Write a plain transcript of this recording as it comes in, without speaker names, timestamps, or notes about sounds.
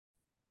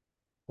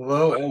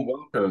Hello and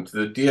welcome to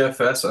the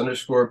DFS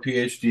underscore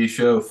PhD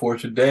show for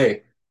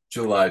today,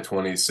 July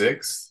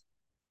 26th.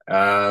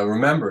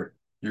 Remember,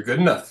 you're good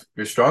enough,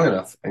 you're strong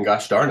enough, and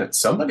gosh darn it,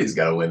 somebody's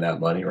got to win that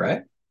money,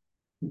 right?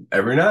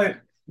 Every night,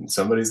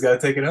 somebody's got to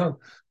take it home.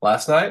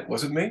 Last night,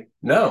 was it me?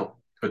 No.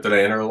 But did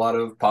I enter a lot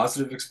of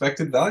positive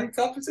expected value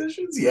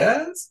competitions?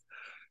 Yes.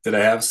 Did I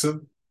have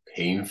some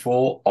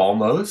painful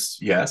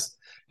almost? Yes.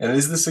 And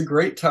is this a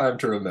great time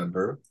to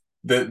remember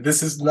that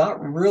this is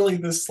not really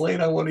the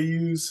slate I want to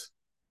use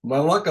my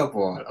luck up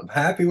on? I'm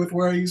happy with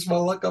where I used my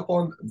luck up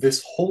on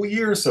this whole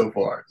year so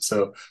far.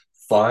 So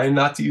fine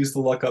not to use the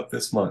luck up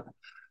this month.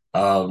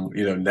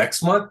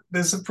 Next month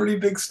there's some pretty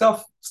big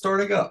stuff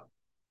starting up.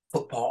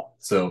 Football.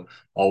 So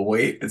I'll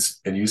wait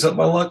and use up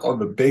my luck on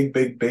the big,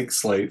 big, big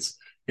slates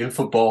in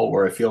football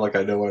where I feel like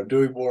I know what I'm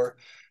doing more.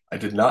 I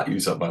did not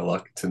use up my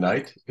luck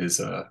tonight is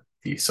the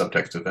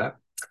subtext of that.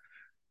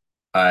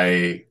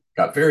 I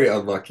got very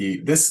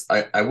unlucky.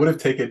 I would have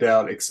taken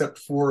down except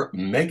for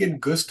Megan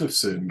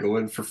Gustafson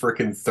going for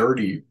freaking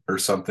 30 or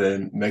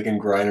something. Megan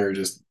Griner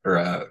just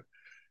or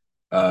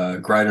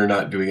Griner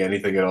not doing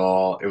anything at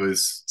all. It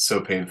was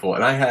so painful.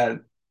 And I had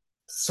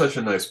such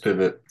a nice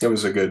pivot. It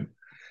was a good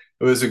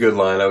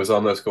line. I was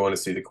almost going to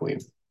see the Queen.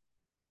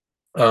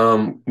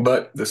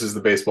 But this is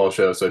the baseball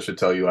show, so I should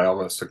tell you I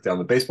almost took down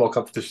the baseball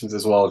competitions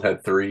as well and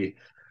had three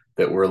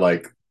that were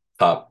like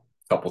top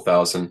couple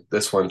thousand.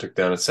 This one took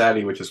down a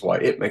Savvy, which is why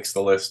it makes the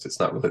list. It's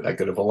not really that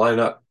good of a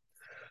lineup.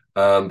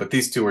 But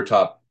these two were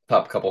top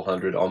couple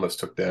hundred,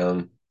 almost took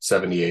down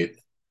 78th,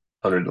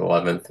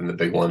 111th, and the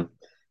big one.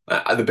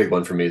 The big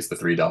one for me is the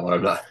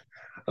 $3.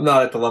 I'm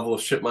not at the level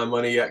of shit my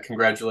money yet.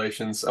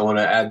 Congratulations. I want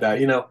to add that,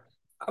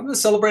 I'm going to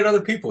celebrate other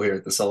people here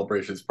at the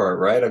celebrations part,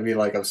 right? I mean,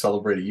 like I'm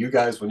celebrating you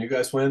guys when you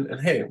guys win. And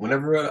hey,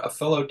 whenever a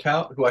fellow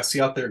tout who I see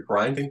out there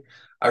grinding,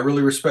 I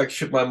really respect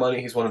Ship My Money.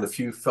 He's one of the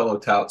few fellow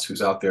touts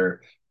who's out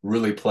there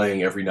really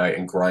playing every night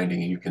and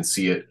grinding, and you can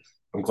see it.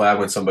 I'm glad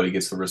when somebody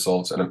gets the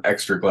results, and I'm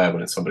extra glad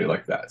when it's somebody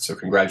like that. So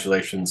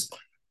congratulations.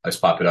 I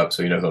just pop it up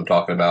so you know who I'm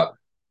talking about.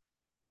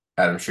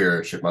 Adam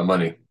Shearer, Ship My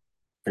Money.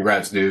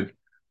 Congrats, dude.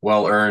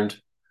 Well earned.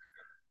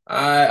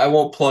 I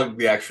won't plug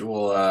the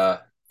actual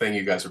thing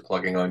you guys are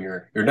plugging on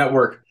your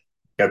network.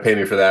 Got to pay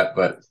me for that,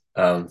 but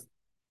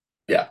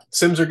yeah,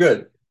 Sims are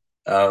good.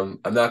 I'm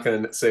not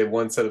going to say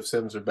one set of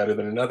Sims are better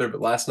than another,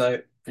 but last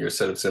night your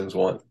set of Sims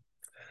won.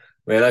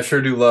 Man, I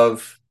sure do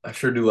love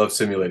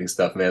simulating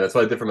stuff, man. That's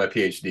what I did for my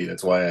PhD.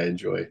 That's why I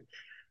enjoy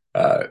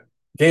uh,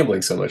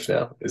 gambling so much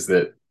now. Is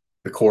that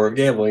the core of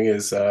gambling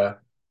is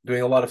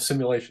doing a lot of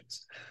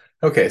simulations.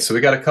 Okay, so we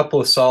got a couple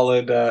of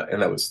solid,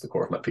 and that was the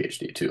core of my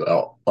PhD too.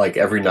 Like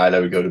every night I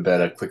would go to bed,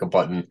 I'd click a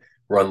button,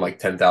 run like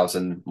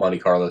 10,000 Monte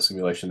Carlo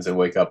simulations, and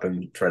wake up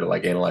and try to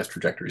like analyze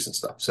trajectories and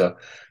stuff. So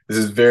this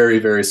is very,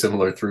 very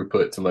similar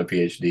throughput to my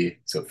PhD,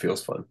 so it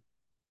feels fun.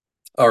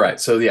 All right,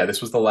 so yeah,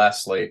 this was the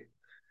last slate.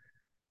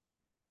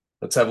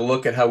 Let's have a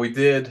look at how we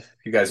did.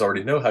 You guys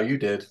already know how you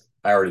did.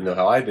 I already know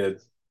how I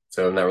did,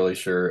 so I'm not really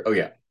sure. Oh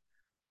yeah,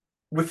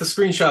 with the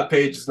screenshot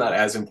page, it's not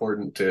as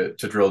important to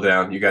drill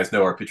down. You guys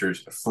know our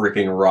pitchers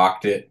freaking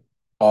rocked it.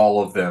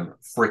 All of them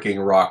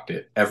freaking rocked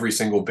it. Every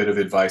single bit of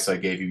advice I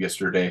gave you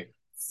yesterday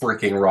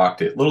freaking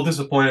rocked it. A little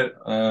disappointed.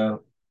 I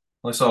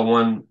saw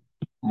one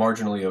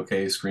marginally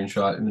okay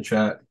screenshot in the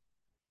chat.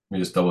 Let me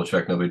just double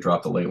check nobody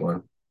dropped a late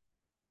one.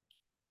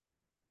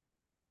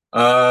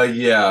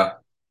 Yeah.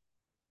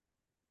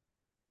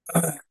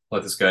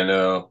 Let this guy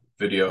know.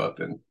 Video up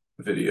in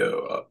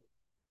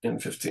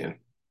 15.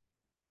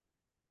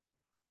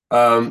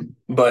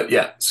 But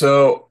yeah,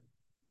 so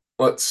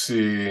let's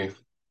see.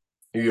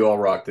 You all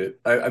rocked it.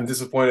 I'm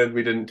disappointed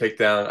we didn't take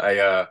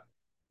down.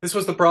 This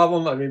was the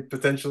problem. I mean,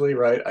 potentially,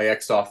 right? I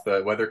X'd off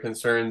the weather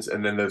concerns,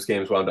 and then those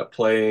games wound up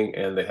playing,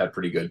 and they had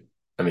pretty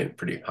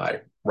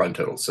high run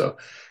totals. So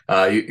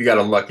you got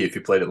unlucky if you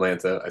played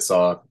Atlanta. I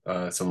saw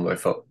some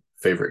of my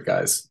favorite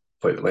guys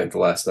played Atlanta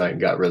last night and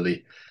got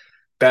really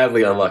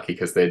badly unlucky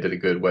because they did a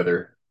good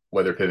weather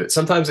pivot.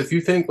 Sometimes if you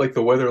think like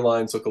the weather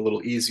lines look a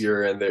little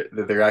easier and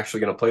they're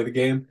actually going to play the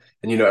game,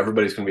 and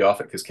everybody's going to be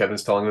off it because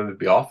Kevin's telling them to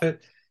be off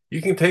it,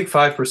 you can take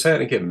 5%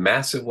 and get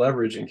massive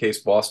leverage in case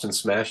Boston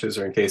smashes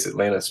or in case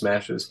Atlanta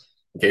smashes,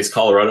 in case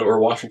Colorado or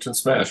Washington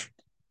smash.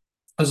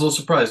 I was a little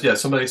surprised. Yeah,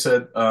 somebody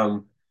said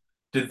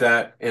did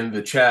that in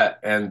the chat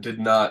and did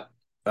not.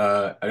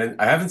 I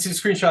haven't seen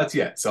screenshots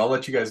yet, so I'll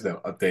let you guys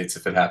know updates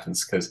if it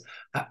happens because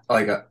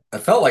I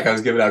felt like I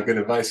was giving out good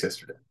advice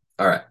yesterday.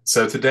 All right,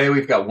 so today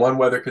we've got one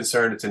weather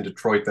concern. It's in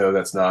Detroit though.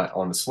 That's not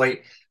on the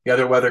slate. The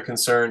other weather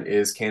concern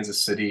is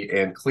Kansas City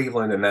and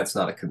Cleveland, and that's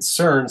not a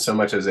concern so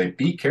much as a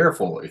be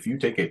careful if you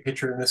take a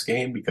pitcher in this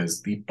game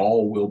because the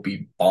ball will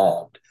be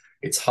bombed.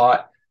 It's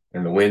hot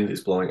and the wind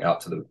is blowing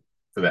out to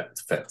that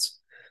fence.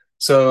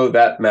 So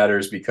that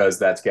matters because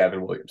that's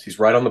Gavin Williams. He's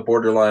right on the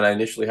borderline. I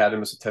initially had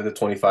him as a 10 to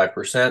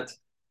 25%,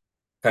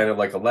 kind of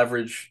like a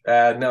leverage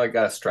ad. Now I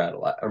got a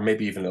straddle, or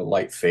maybe even a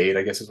light fade,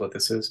 I guess is what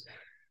this is.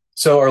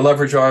 So our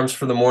leverage arms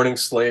for the morning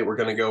slate, we're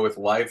going to go with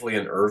Lively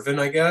and Irvin,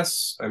 I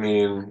guess. I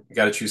mean, you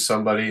got to choose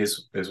somebody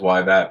is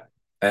why that.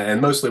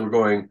 And mostly we're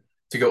going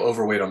to go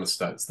overweight on the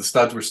studs. The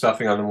studs we're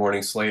stuffing on the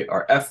morning slate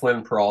are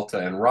Eflin, Peralta,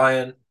 and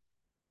Ryan.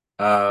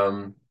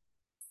 Um,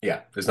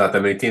 yeah, there's not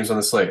that many teams on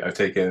the slate. I've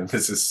taken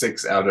this is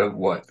 6 out of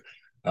what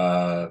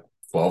 12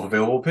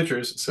 available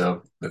pitchers,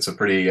 so it's a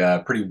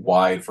pretty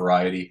wide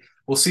variety.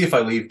 We'll see if I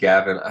leave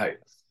Gavin. I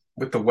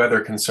with the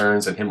weather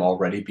concerns and him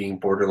already being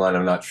borderline,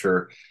 I'm not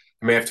sure.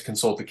 I may have to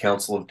consult the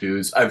Council of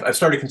Dudes. I've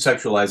started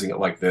conceptualizing it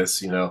like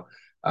this, that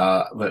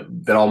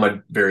all my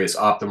various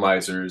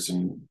optimizers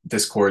and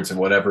discords and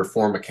whatever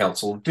form a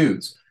Council of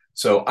Dudes.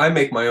 So I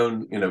make my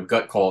own,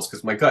 gut calls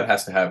because my gut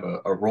has to have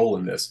a role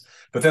in this.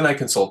 But then I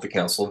consult the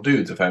Council of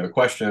Dudes if I have a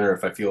question or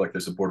if I feel like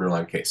there's a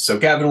borderline case. So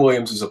Gavin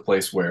Williams is a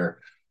place where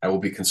I will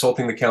be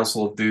consulting the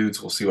Council of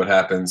Dudes. We'll see what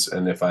happens.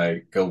 And if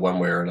I go one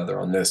way or another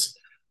on this,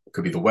 it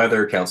could be the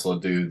weather, Council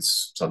of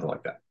Dudes, something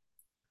like that.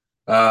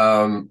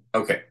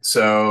 Okay,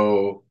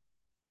 so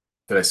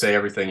did I say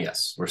everything?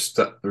 Yes. We're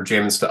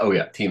jamming stuff. Oh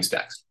yeah, team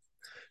stacks.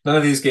 None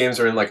of these games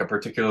are in like a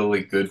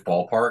particularly good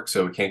ballpark,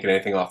 so we can't get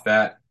anything off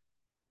that.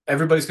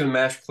 Everybody's gonna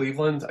mash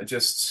Cleveland. I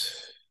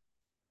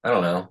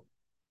don't know.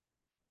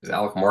 Is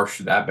Alec Marsh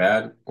that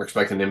bad? We're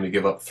expecting him to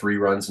give up 3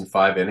 runs in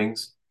 5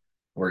 innings.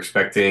 We're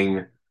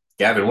expecting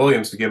Gavin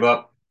Williams to give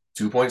up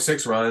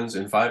 2.6 runs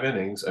in 5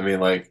 innings. I mean,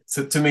 like,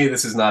 to me,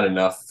 this is not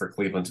enough for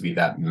Cleveland to be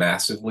that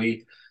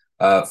massively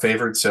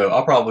favored. So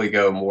I'll probably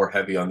go more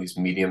heavy on these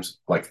medium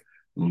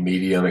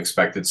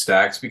expected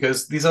stacks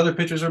because these other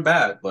pitchers are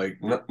bad. Like,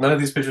 none of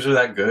these pitchers are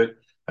that good.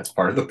 That's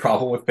part of the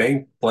problem with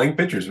playing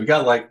pitchers. We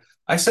got, like,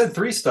 I said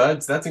 3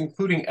 studs. That's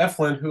including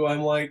Eflin, who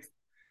I'm like,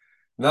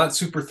 not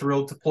super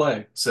thrilled to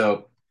play.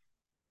 So,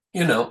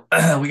 we got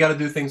to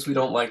do things we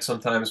don't like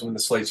sometimes when the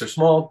slates are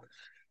small.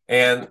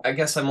 And I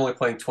guess I'm only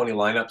playing 20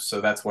 lineups, so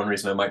that's one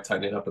reason I might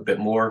tighten it up a bit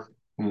more,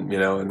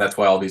 and that's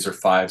why all these are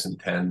 5s and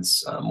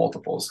 10s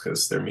multiples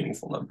because they're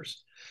meaningful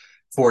numbers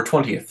for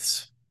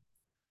 20ths.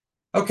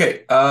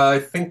 Okay, I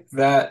think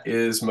that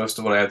is most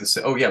of what I have to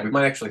say. Oh, yeah, we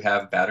might actually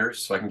have batters,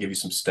 so I can give you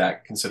some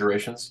stack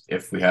considerations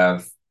if we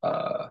have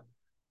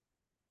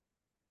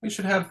we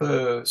should have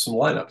some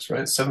lineups,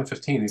 right?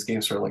 7:15. These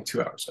games are in like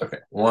 2 hours. Okay.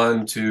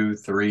 1, 2,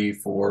 3,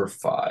 4,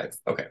 5.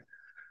 Okay.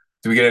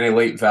 Do we get any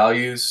late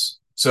values?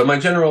 So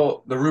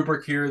the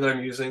rubric here that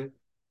I'm using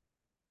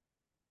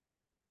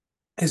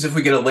is if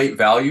we get a late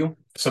value,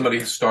 somebody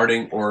who's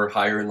starting or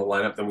higher in the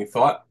lineup than we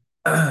thought.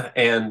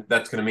 And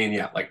that's going to mean,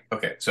 yeah, like,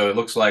 okay, so it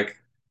looks like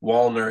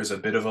Wallner is a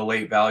bit of a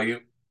late value.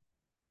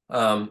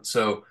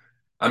 So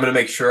I'm going to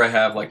make sure I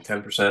have like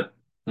 10%,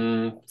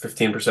 15%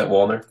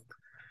 Wallner,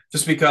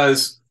 just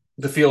because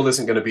the field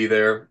isn't going to be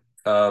there.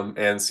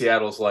 And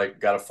Seattle's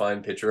like got a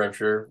fine pitcher, I'm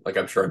sure. Like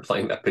I'm sure I'm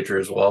playing that pitcher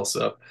as well.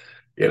 So,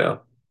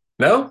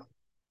 no,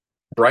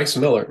 Bryce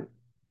Miller.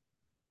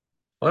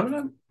 Why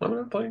am I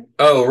not playing?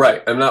 Oh,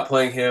 right. I'm not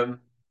playing him.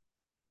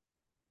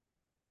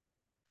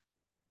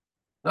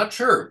 Not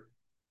sure.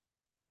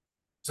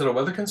 Is it a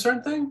weather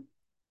concern thing?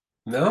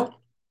 No,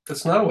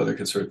 that's not a weather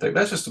concern thing.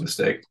 That's just a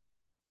mistake.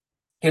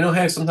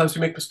 Hey, sometimes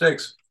we make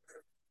mistakes.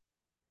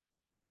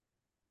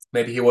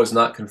 Maybe he was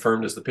not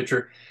confirmed as the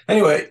pitcher.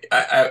 Anyway,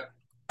 I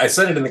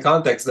said it in the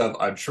context of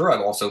I'm sure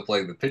I'm also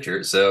playing the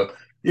pitcher. So,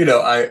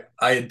 I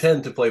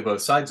intend to play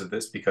both sides of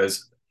this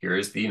because here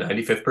is the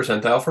 95th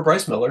percentile for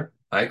Bryce Miller.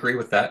 I agree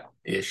with that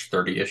ish,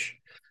 30-ish.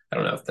 I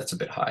don't know if that's a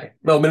bit high.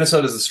 No,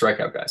 Minnesota's the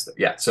strikeout guys.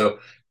 Yeah. So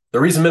the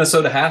reason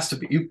Minnesota has to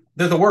be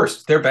they're the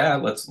worst. They're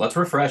bad. Let's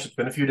refresh. It's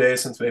been a few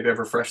days since maybe I've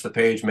refreshed the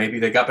page. Maybe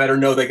they got better.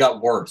 No, they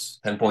got worse.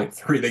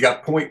 10.3. They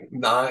got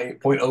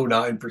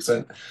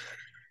 0.09%.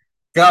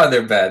 God,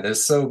 they're bad. They're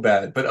so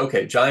bad. But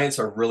okay, Giants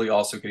are really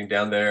also getting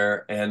down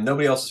there, and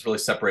nobody else is really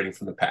separating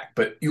from the pack.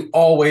 But you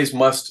always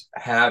must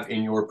have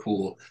in your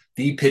pool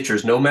the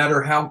pitchers, no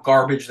matter how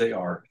garbage they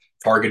are,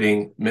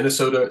 targeting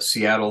Minnesota,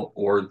 Seattle,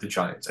 or the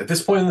Giants. At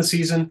this point in the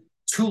season,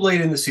 too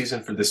late in the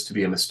season for this to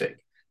be a mistake.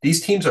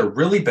 These teams are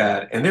really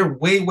bad, and they're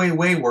way, way,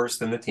 way worse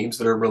than the teams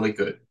that are really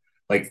good.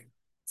 Like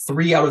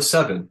 3 out of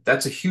 7.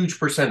 That's a huge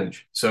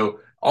percentage. So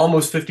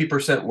almost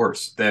 50%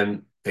 worse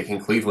than picking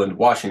Cleveland,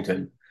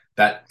 Washington,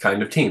 that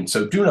kind of team.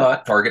 So do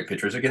not target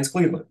pitchers against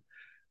Cleveland.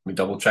 Let me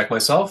double check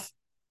myself.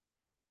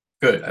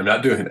 Good. I'm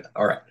not doing that.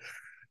 All right.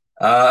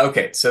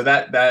 Okay. So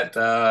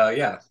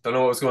yeah, don't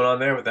know what was going on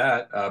there with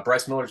that.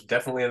 Bryce Miller's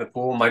definitely in the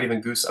pool. Might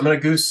even goose. I'm going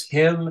to goose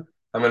him.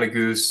 I'm going to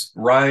goose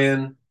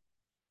Ryan.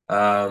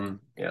 Yeah,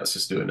 let's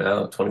just do it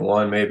now.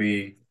 21,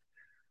 maybe.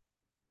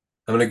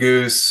 I'm going to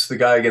goose the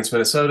guy against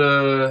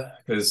Minnesota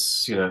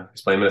because,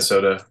 he's playing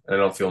Minnesota. I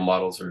don't feel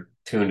models are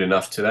tuned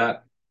enough to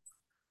that.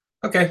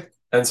 Okay.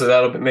 And so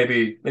that'll be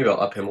maybe I'll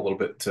up him a little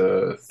bit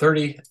to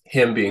 30,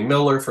 him being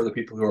Miller for the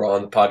people who are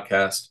on the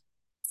podcast.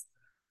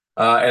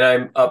 And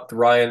I'm up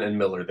Ryan and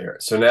Miller there.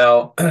 So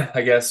now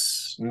I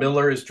guess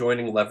Miller is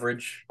joining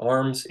leverage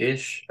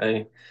arms-ish.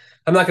 I'm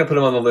not going to put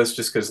him on the list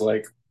just because,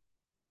 like,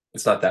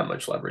 it's not that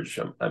much leverage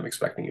I'm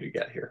expecting you to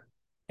get here.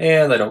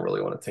 And I don't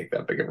really want to take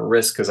that big of a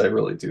risk because I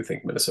really do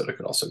think Minnesota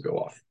could also go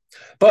off.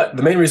 But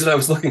the main reason I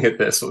was looking at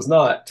this was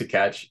not to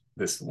catch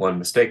this one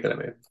mistake that I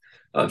made.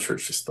 I'm sure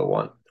it's just the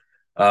one.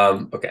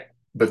 Okay.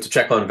 But to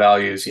check on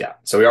values, yeah.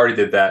 So we already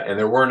did that, and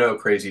there were no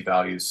crazy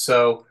values.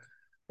 So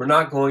we're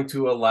not going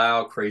to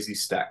allow crazy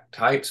stack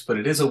types, but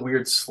it is a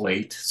weird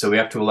slate, so we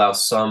have to allow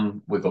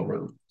some wiggle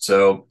room.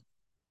 So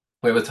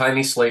we have a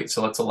tiny slate,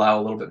 so let's allow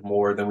a little bit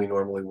more than we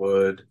normally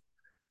would,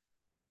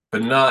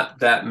 but not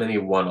that many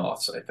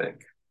one-offs, I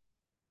think.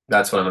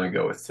 That's what I'm going to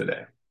go with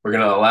today. We're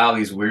going to allow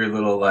these weird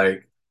little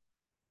like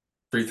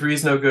 3-3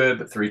 is no good,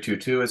 but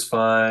 3-2-2 is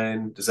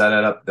fine. Does that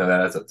add up? No,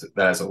 that adds up to,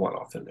 that has a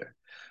one-off in there.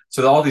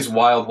 So all these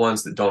wild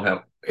ones that don't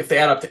have, if they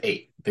add up to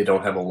 8, they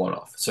don't have a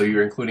one-off. So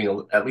you're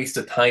including at least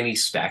a tiny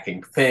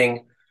stacking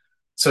thing.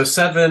 So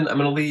 7, I'm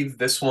going to leave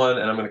this one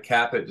and I'm going to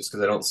cap it just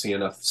because I don't see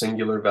enough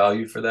singular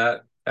value for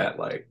that at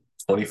like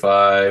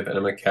 25. And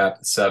I'm going to cap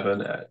the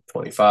 7 at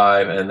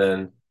 25. And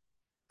then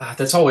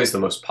that's always the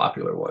most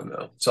popular one,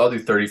 though. So I'll do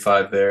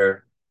 35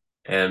 there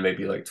and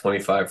maybe like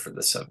 25 for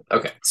the 7.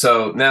 Okay,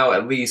 so now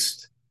at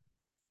least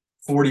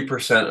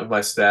 40% of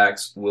my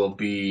stacks will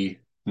be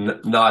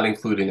not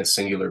including a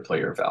singular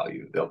player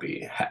value. They'll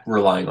be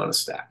relying on a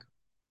stack.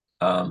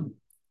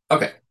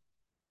 Okay.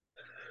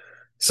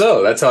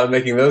 So that's how I'm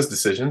making those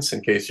decisions in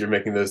case you're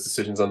making those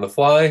decisions on the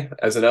fly.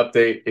 As an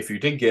update, if you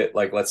did get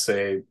like, let's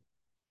say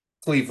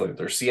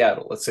Cleveland or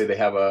Seattle, let's say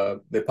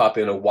they pop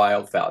in a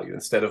wild value.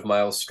 Instead of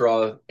Miles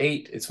Straw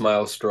 8, it's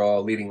Miles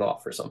Straw leading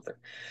off or something.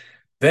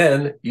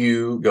 Then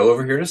you go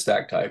over here to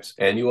stack types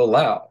and you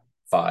allow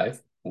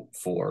 5,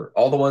 4,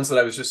 all the ones that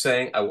I was just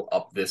saying. I will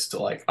up this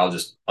to like, I'll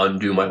just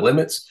undo my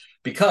limits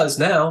because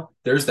now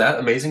there's that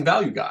amazing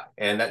value guy.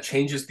 And that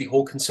changes the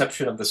whole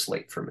conception of the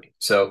slate for me.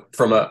 So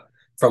from a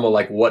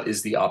like, what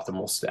is the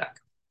optimal stack?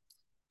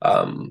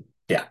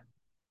 Yeah,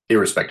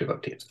 irrespective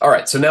of teams. All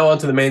right, so now on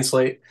to the main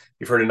slate.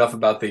 You've heard enough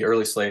about the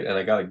early slate, and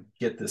I got to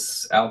get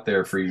this out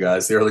there for you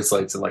guys. The early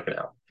slate's in like an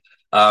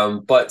hour.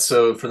 But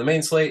so for the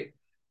main slate,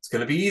 it's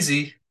going to be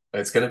easy.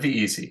 It's going to be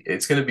easy.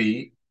 It's going to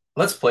be,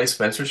 let's play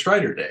Spencer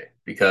Strider Day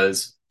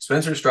because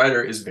Spencer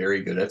Strider is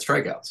very good at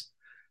strikeouts.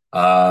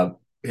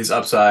 His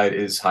upside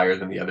is higher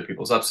than the other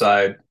people's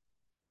upside.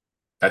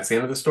 That's the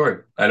end of the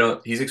story. I know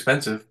he's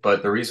expensive,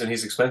 but the reason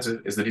he's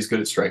expensive is that he's good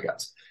at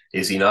strikeouts.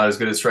 Is he not as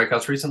good at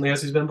strikeouts recently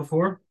as he's been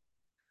before?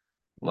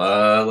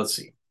 Let's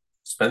see.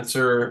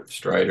 Spencer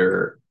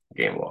Strider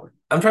game log.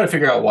 I'm trying to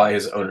figure out why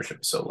his ownership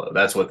is so low.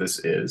 That's what this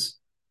is.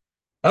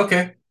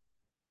 Okay.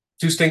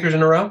 2 stinkers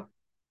in a row?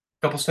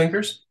 Couple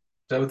stinkers? Is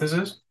that what this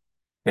is?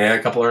 Yeah,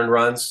 a couple earned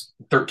runs,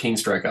 13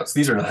 strikeouts.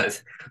 These are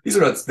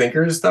not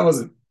stinkers. That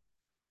wasn't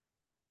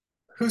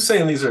who's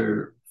saying these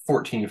are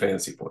 14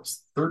 fantasy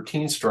points?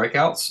 13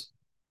 strikeouts?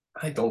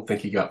 I don't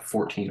think he got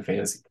 14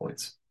 fantasy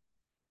points.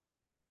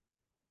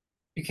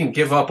 You can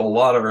give up a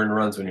lot of earned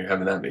runs when you're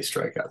having that many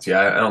strikeouts.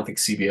 Yeah, I don't think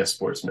CBS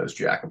Sports knows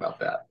jack about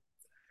that.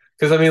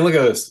 Because, I mean, look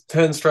at this.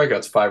 10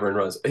 strikeouts, 5 earned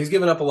runs. He's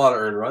given up a lot of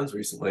earned runs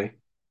recently.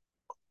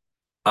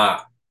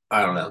 I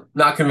don't know.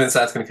 Not convinced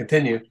that's going to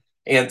continue.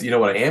 And you know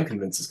what I am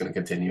convinced is going to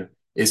continue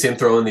is him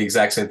throwing the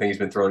exact same thing he's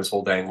been throwing his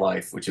whole dang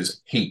life, which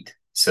is heat.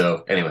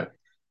 So anyway,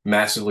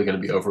 massively going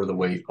to be over the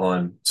weight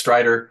on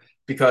Strider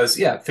because,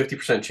 yeah,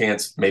 50%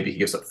 chance maybe he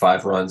gives up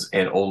 5 runs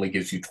and only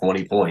gives you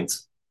 20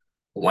 points.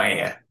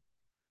 Wah.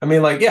 I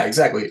mean, like, yeah,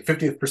 exactly.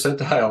 50th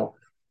percentile,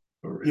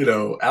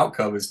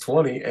 outcome is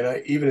 20,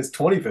 and even his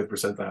 25th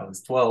percentile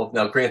is 12.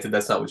 Now, granted,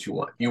 that's not what you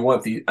want. You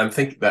want I'm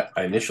thinking that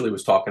I initially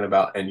was talking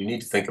about, and you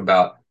need to think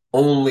about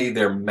only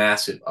their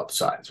massive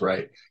upsides,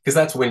 right? Because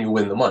that's when you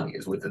win the money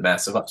is with the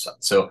massive upside.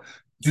 So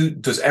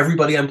does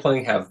everybody I'm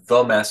playing have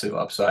the massive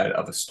upside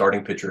of a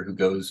starting pitcher who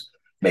goes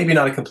maybe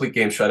not a complete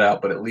game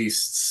shutout, but at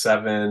least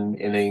 7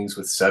 innings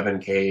with 7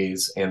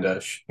 Ks and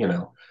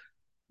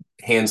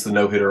hands the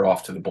no-hitter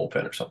off to the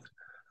bullpen or something?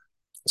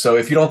 So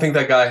if you don't think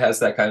that guy has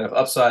that kind of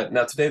upside,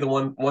 now today the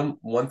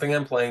one thing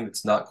I'm playing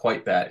that's not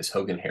quite that is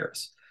Hogan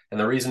Harris. And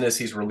the reason is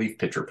he's relief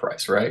pitcher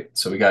price, right?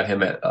 So we got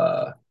him at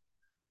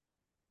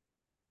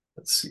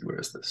let's see, where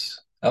is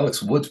this?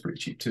 Alex Wood's pretty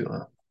cheap too,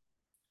 huh?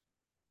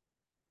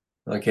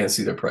 I can't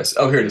see their price.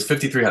 Oh, here it is,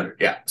 5,300.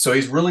 Yeah. So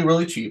he's really,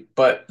 really cheap,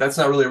 but that's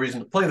not really a reason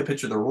to play the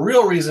pitcher. The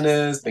real reason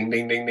is ding,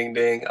 ding, ding, ding,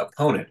 ding.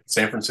 Opponent,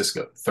 San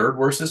Francisco. 3rd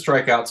worst is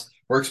strikeouts.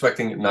 We're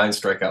expecting 9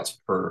 strikeouts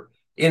per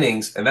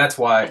innings. And that's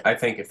why I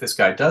think if this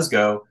guy does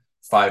go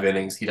 5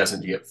 innings, he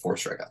doesn't get 4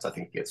 strikeouts. I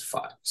think he gets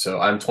 5. So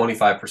I'm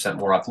 25%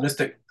 more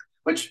optimistic,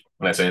 which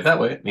when I say it that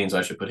way, it means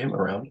I should put him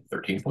around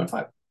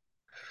 13.5.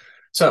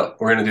 So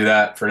we're going to do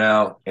that for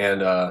now.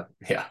 And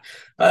yeah,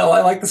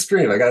 I like the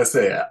stream. I got to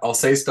say, I'll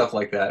say stuff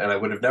like that. And I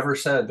would have never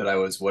said that I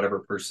was whatever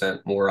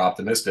percent more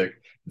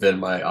optimistic than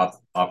my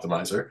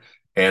optimizer.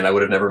 And I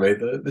would have never made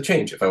the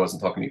change if I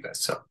wasn't talking to you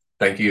guys. So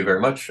thank you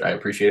very much. I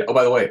appreciate it. Oh,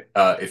 by the way,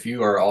 if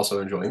you are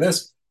also enjoying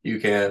this,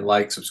 you can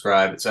like,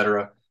 subscribe,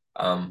 etc.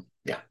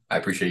 Yeah, I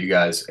appreciate you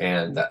guys.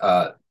 And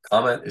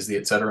comment is the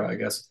etc., I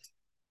guess.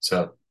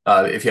 So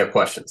if you have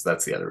questions,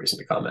 that's the other reason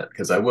to comment,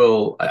 because I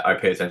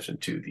pay attention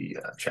to the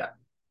chat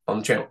on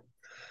the channel.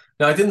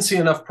 Now, I didn't see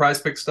enough prize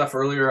pick stuff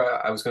earlier.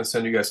 I was going to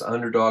send you guys an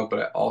underdog, but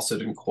I also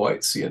didn't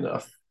quite see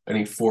enough. I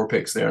need 4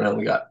 picks there, and I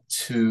only got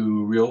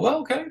 2 real. Well,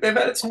 okay, they've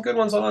added some good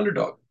ones on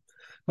underdog.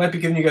 Might be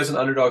giving you guys an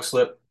underdog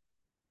slip.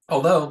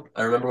 Although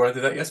I remember when I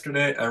did that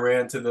yesterday, I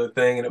ran to the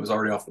thing and it was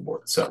already off the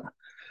board. So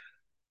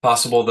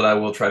possible that I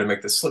will try to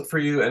make this slip for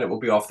you and it will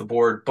be off the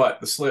board.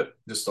 But the slip,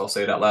 just I'll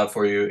say it out loud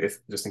for you, if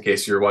just in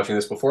case you're watching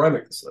this before I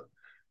make the slip.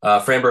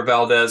 Framber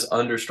Valdez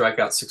under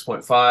strikeout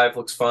 6.5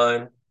 looks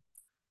fine.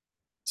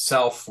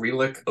 Sal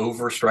Frelick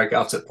over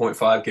strikeouts at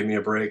 0.5. Give me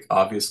a break.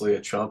 Obviously a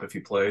chump if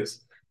he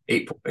plays.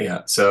 Eight,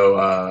 yeah.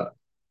 So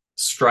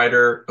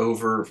Strider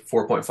over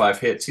 4.5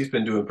 hits. He's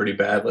been doing pretty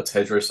bad. Let's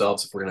hedge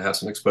ourselves if we're going to have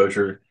some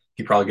exposure.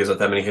 He probably gives up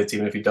that many hits,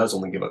 even if he does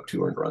only give up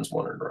 2 earned runs,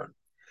 1 earned run.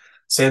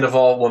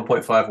 Sandoval,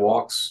 1.5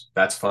 walks.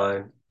 That's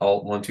fine.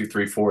 All 1, 2,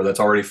 3, 4. That's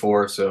already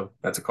 4, so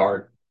that's a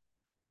card.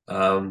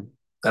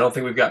 I don't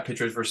think we've got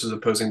pitchers versus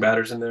opposing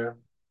batters in there.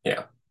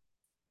 Yeah.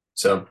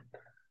 So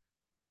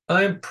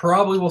I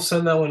probably will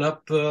send that one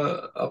up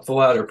the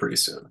ladder pretty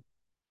soon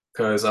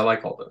because I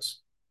like all those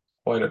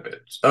quite a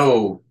bit.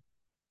 Oh,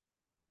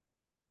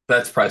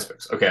 that's prize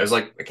picks. Okay, I was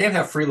like, I can't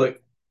have free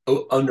like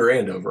under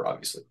and over,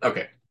 obviously.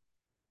 Okay,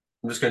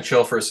 I'm just gonna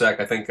chill for a sec.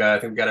 I think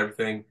we got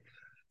everything.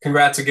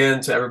 Congrats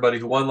again to everybody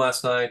who won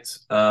last night.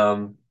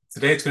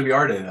 Today it's gonna be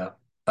our day now.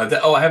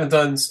 I haven't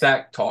done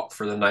stack talk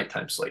for the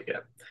nighttime slate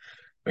yet.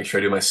 Make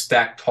sure I do my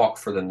stack talk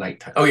for the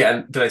nighttime. Oh yeah,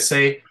 and did I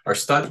say our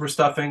studs were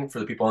stuffing for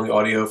the people on the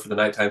audio for the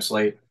nighttime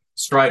slate?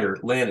 Strider,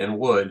 Lynn, and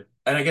Wood,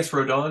 and I guess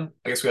Rodon.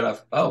 I guess we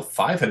got a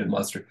five-headed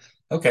monster.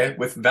 Okay,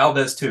 with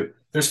Valdez too.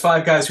 There's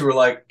 5 guys who are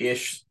like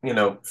ish,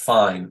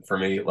 fine for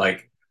me.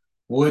 Like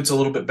Wood's a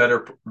little bit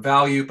better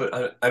value,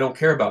 but I don't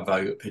care about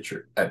value at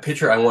pitcher. At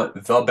pitcher, I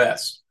want the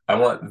best. I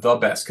want the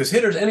best because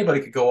hitters, anybody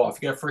could go off.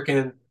 You got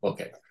freaking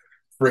okay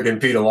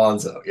friggin' Pete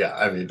Alonso. Yeah,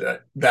 I mean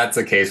that's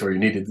a case where you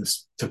needed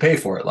to pay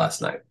for it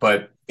last night.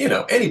 But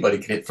anybody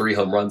can hit 3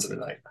 home runs in a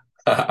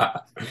night.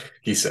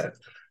 He said.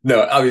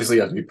 No, obviously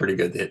you have to be pretty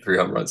good to hit 3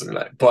 home runs in a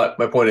night. But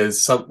my point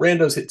is, some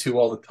randos hit 2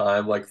 all the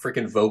time. Like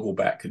freaking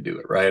Vogelback could do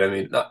it, right? I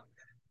mean, not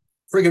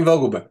freaking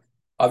Vogelback.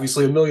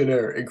 Obviously a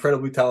millionaire,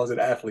 incredibly talented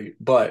athlete,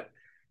 but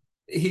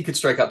he could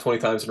strike out 20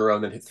 times in a row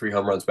and then hit 3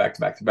 home runs back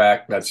to back to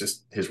back. That's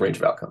just his range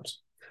of outcomes.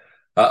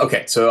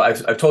 Okay, so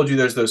I've told you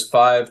there's those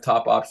 5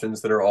 top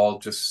options that are all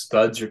just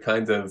studs you're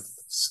kind of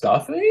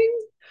stuffing.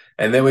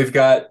 And then we've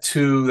got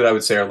 2 that I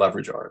would say are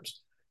leverage arms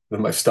with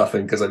my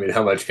stuffing, because I mean,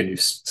 how much can you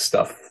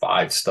stuff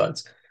 5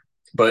 studs?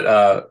 But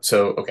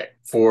okay,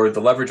 for the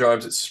leverage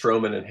arms, it's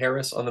Stroman and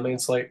Harris on the main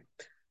slate.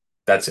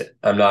 That's it.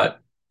 I'm not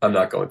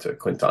going to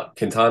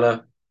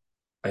Quintana.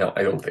 I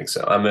don't think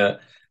so. I'm gonna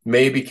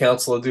maybe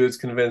Council of Dudes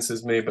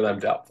convinces me, but I'm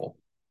doubtful.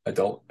 I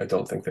don't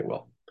think they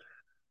will.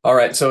 All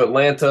right, so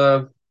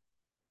Atlanta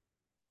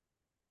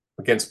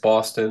against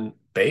Boston.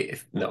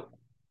 No,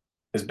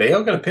 is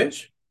Bayo going to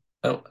pitch?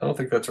 I don't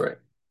think that's right.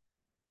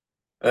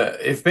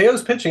 If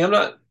Bayo's pitching, I'm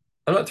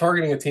not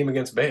targeting a team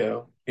against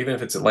Bayo, even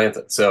if it's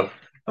Atlanta. So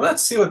I'm about to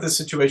see what this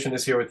situation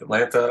is here with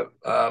Atlanta.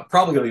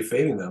 Probably going to be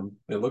fading them.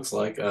 It looks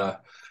like.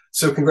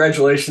 So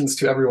congratulations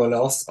to everyone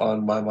else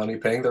on my money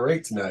paying the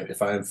rate tonight.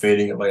 If I am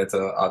fading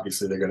Atlanta,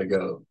 obviously they're going to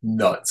go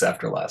nuts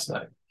after last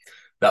night.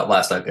 That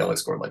last night they only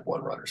scored like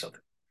 1 run or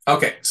something.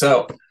 Okay,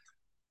 so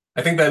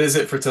I think that is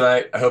it for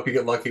tonight. I hope you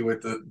get lucky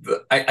with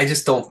I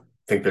just don't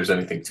think there's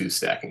anything to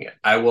stacking it.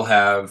 I will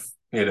have,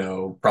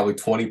 probably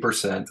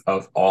 20%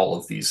 of all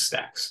of these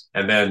stacks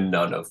and then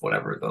none of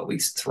whatever the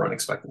least run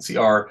expectancy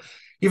are,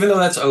 even though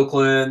that's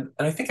Oakland.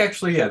 And I think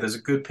actually, yeah, there's a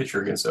good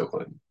pitcher against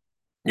Oakland.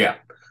 Yeah.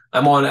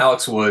 I'm on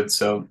Alex Wood.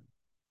 So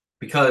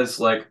because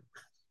but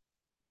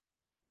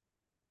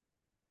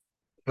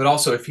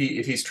also if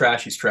he's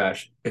trash, he's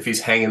trash. If he's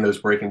hanging those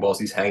breaking balls,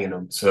 he's hanging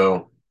them.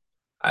 So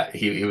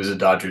he was a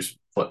Dodgers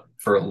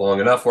for long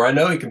enough where I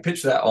know he can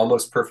pitch that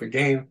almost perfect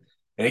game,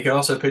 and he can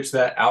also pitch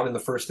that out in the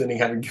first inning,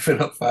 having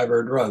given up 5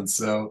 earned runs.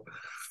 So,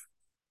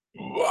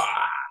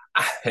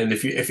 and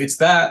if it's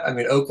that, I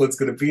mean, Oakland's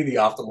going to be the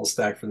optimal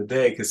stack for the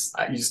day because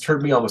you just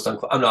heard me almost.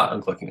 I'm not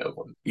unclicking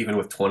Oakland, even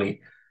with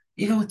 20,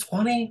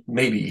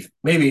 maybe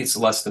it's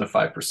less than a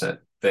 5%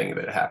 thing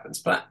that it happens,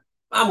 but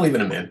I'm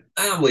leaving him in.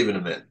 I'm leaving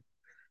him in.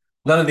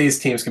 None of these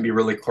teams can be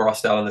really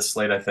crossed out on this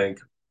slate, I think,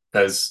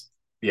 because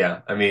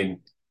yeah, I mean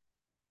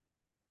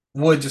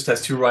Wood just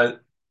has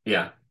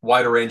yeah,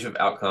 wider range of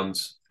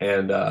outcomes,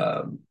 and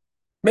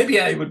maybe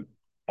I would.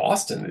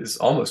 Boston is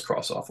almost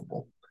cross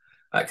offable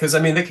because I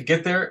mean they could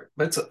get there,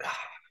 but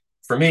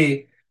for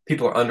me,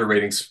 people are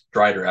underrating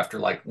Strider after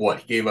like what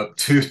he gave up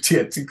two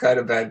kind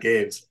of bad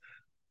games.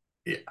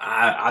 Yeah,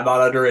 I'm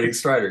not underrating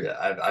Strider yet.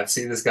 I've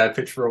seen this guy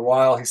pitch for a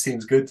while. He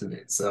seems good to me,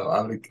 so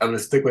I'm gonna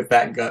stick with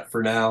that gut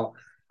for now.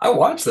 I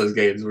watched those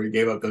games where he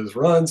gave up those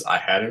runs. I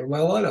had him in my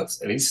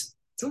lineups, and he's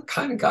still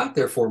kind of got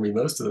there for me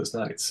most of those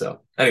nights.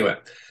 So anyway,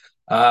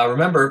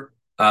 remember,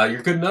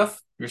 you're good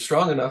enough, you're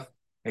strong enough,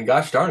 and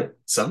gosh darn it,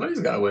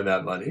 somebody's got to win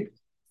that money.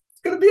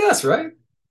 It's gonna be us, right?